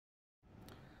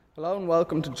Hello and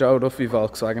welcome to Joe Duffy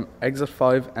Volkswagen Exit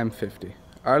 5 M50,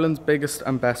 Ireland's biggest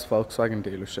and best Volkswagen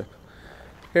dealership.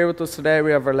 Here with us today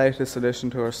we have our latest addition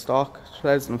to our stock,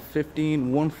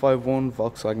 2015 151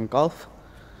 Volkswagen Golf.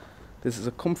 This is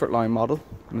a comfort line model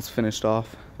and it's finished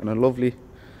off in a lovely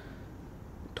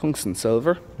tungsten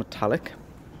silver metallic.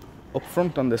 Up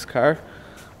front on this car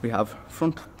we have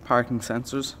front parking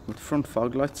sensors with front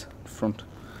fog lights, front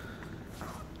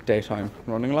daytime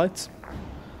running lights.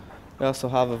 We also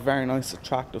have a very nice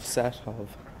attractive set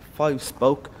of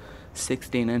 5-spoke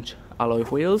 16-inch alloy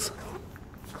wheels,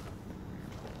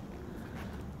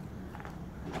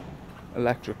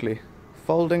 electrically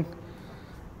folding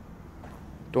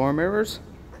door mirrors,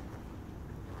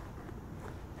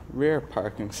 rear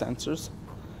parking sensors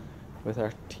with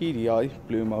our TDI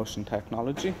BLUEMOTION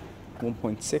technology,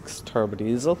 1.6 turbo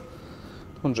diesel,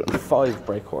 105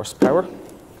 brake horsepower.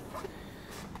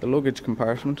 The luggage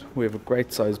compartment, we have a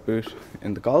great size boot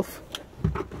in the Golf,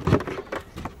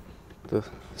 the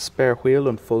spare wheel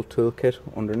and full toolkit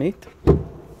underneath,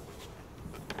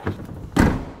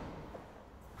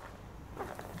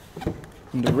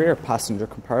 in the rear passenger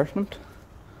compartment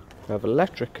we have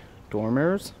electric door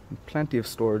mirrors and plenty of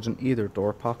storage in either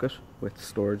door pocket with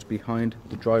storage behind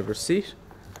the driver's seat.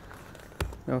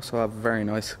 We also have very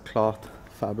nice cloth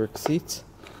fabric seats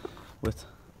with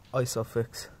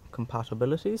ISOFIX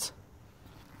compatibilities.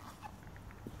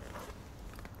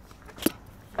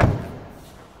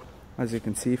 As you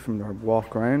can see from our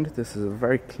walk around, this is a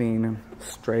very clean and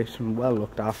straight and well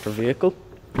looked after vehicle.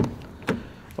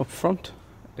 Up front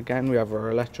again we have our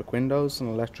electric windows and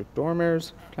electric door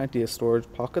mirrors, plenty of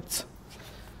storage pockets,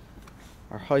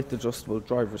 our height adjustable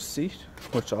driver's seat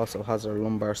which also has our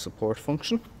lumbar support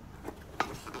function.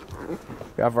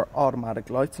 We have our automatic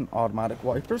lights and automatic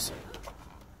wipers,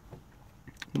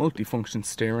 multifunction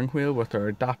steering wheel with our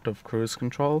adaptive cruise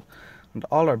control and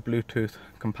all our Bluetooth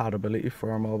compatibility for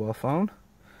our mobile phone.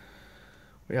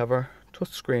 We have our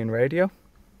touchscreen radio,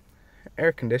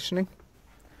 air conditioning,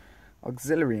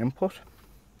 auxiliary input,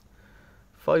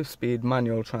 5-speed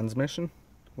manual transmission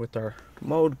with our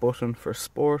mode button for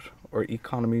sport or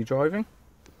economy driving,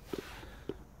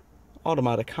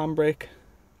 automatic handbrake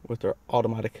with our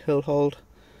automatic hill hold,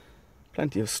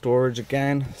 plenty of storage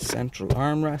again, central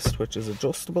armrest which is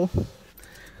adjustable,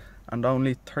 and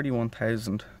only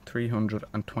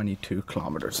 31,322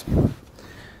 kilometers.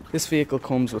 This vehicle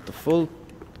comes with the full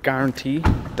guarantee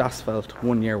Dasfelt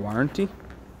 1-year warranty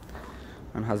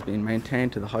and has been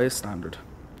maintained to the highest standard.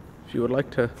 If you would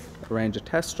like to arrange a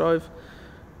test drive,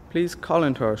 please call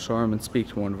into our showroom and speak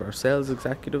to one of our sales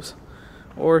executives,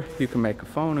 or you can make a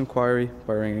phone inquiry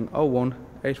by ringing 01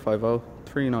 850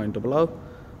 3900.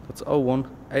 That's 01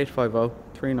 850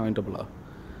 3900.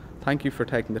 Thank you for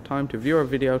taking the time to view our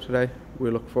video today. We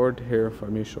look forward to hearing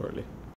from you shortly.